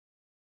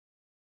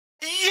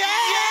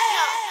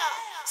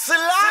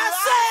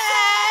Selassie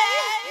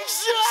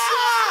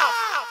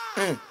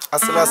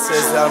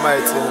is the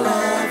Almighty.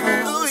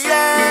 Ooh,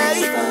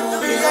 yeah. Ooh,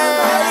 yeah.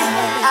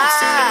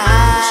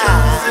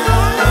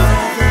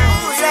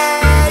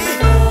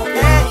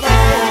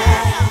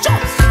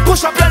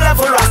 Push up your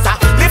level, Rasta.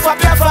 Lift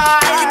up your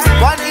vibes.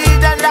 One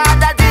heat and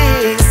under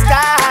the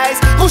skies.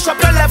 Push up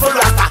your level,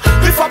 Rasta.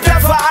 Lift up your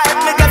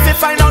vibe. Make if you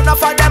find out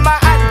enough of them are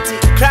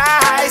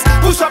anti-Christ.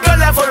 Push up your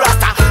level,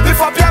 Rasta.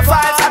 Lift up your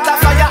vibes. At the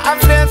fire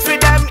and flames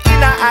with them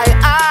in our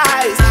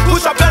eyes.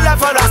 Push up your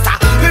level, Rasta.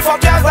 Lift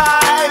up your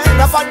vibes.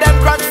 Enough of them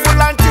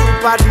grudgeful and too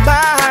bad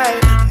mind.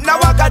 Now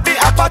I got the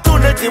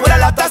opportunity with a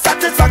lot of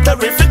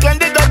satisfactory fickle and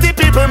the dirty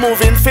people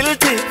moving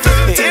filthy.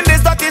 In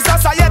this dirty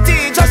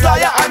society, just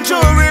lawyer and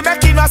jury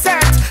make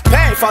innocent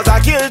pay for the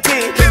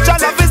guilty. Your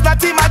love is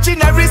not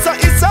imaginary, so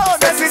it's so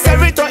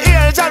necessary to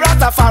hear Jah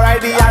Rastafari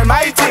the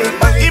Almighty.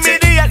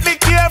 Immediately,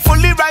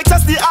 carefully,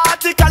 righteously,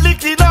 artically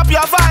clean up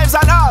your vibes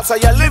and also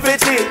your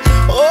liberty.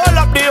 Hold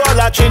up the whole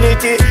of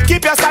Trinity.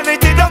 Keep your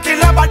sanity, don't kill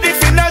nobody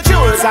for no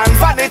jewels and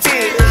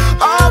vanity.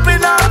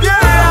 Open up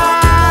your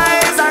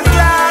eyes and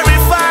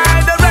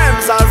clarify the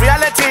realms of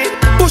reality.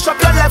 Push up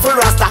your level,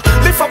 Rasta.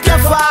 Lift up your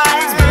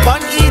vibes.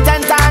 Burn eat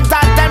and dance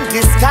at them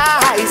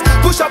disguise.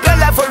 Push up your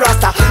level,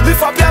 Rasta.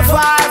 Lift up your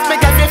vibes.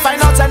 Make every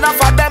find out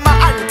enough of them are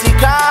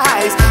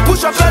anti-Christ.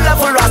 Push up your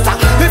level, Rasta.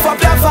 Lift up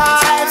your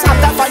vibes.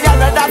 After fire,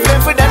 red and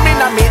flame for them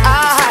in my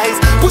eyes.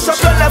 Push up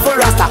your level,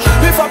 Rasta.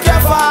 Lift up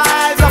your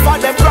vibes. Enough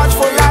of them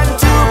grudgeful and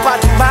too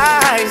bad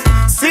minds.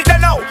 See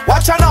them now,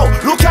 watch you now,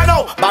 look you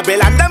now.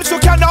 Babylon them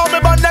shook you now. Me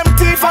burn them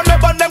teeth and me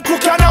burn them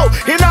cook you now.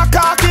 In a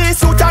khaki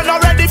suit and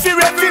not ready for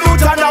every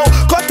loot you now.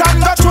 Cut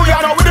and go through you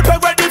now. With the peg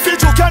ready for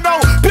juke you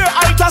now. Pure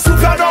height and soup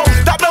you now.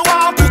 That me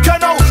want cook you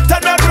now.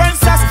 Tell me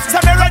princess,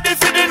 say me ready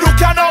for the look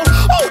you now.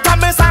 Out of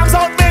me psalms,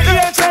 out me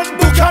ancient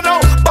book you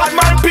now. Bad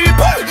mind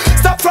people,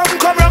 stop from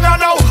come wrong you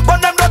now. Burn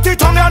them dirty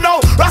tongue you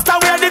know. Rasta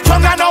wear the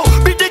tongue you know.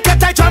 Beat the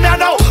cat I drum you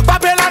know.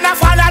 Babylon a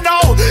fall you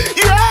know.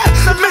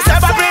 Yeah, me say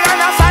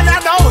Babylon a fall you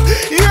know.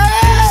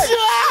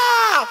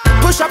 Yeah,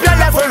 push up your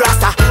level,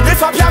 Rasta.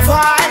 Lift up your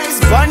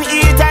vibes. One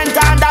eat and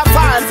thunder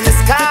falls the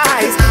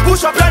skies.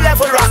 Push up your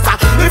level, Rasta.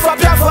 Lift up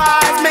your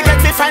vibes. Make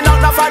it me find out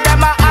enough of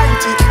them are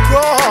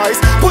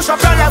anti-Christ. Push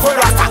up your level,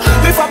 Rasta.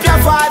 Lift up your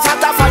vibes. At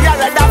the fire,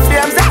 red and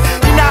flames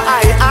in our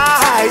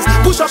eyes.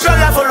 Push up your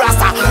level,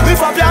 Rasta.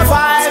 Lift up your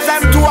vibes.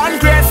 Them too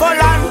ungrateful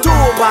and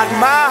too bad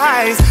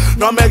minds.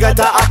 Now me get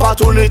an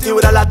opportunity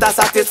with a lot of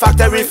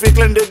satisfactory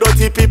fickling the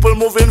dirty people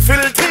moving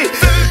filthy.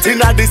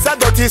 In a this a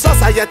dirty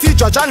society,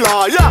 judge and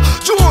lawyer,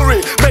 jury,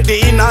 make the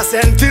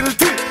innocent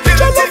guilty.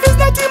 Your love is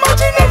not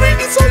imaginary,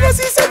 it's so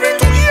necessary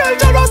to heal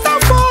Jah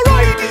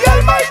Rastafari the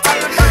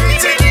Almighty.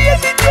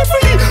 Immediately,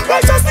 carefully,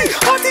 righteously,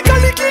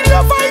 artically clean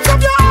your vibes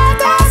of your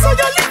heart, also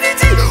your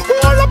dignity.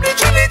 Hold up the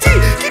Trinity,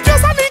 keep your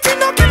sanity,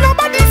 no kill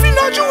nobody for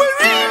no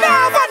jewelry,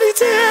 no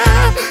vanity.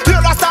 You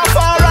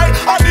Rastafari,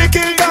 and the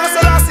king of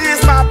Selassie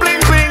is my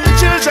bling bling.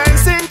 Children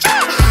sing,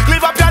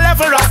 live up your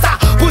level, Rasta.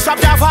 Push up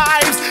your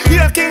vibes,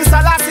 heal King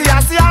Selassie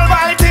as the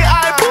Almighty.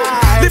 I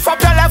boom, lift up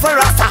your level,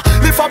 Rasta.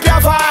 Lift up your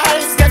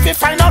vibes, get me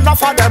find out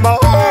enough of them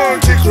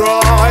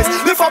anti-Christ.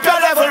 Lift up your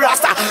level,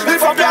 Rasta.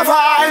 Lift up your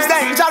vibes,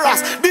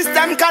 dangerous. This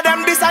them cause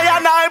them this I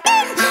and I.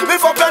 Boom,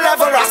 lift up your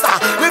level, Rasta.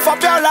 Lift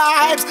up your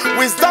lives,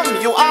 wisdom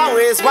you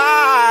always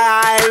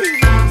wise.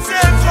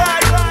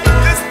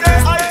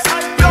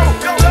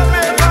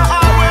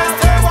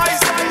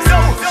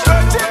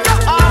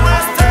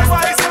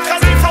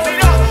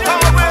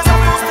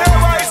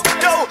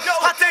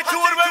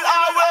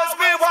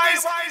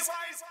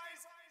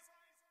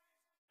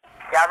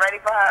 Y'all ready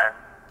for her?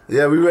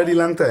 Yeah, we ready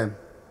long time.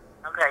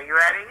 Okay, you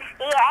ready?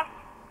 Yes.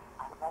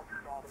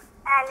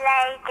 I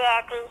love you,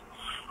 Daddy.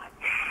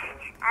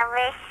 I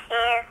miss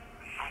you.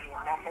 I'm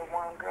your number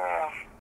one girl.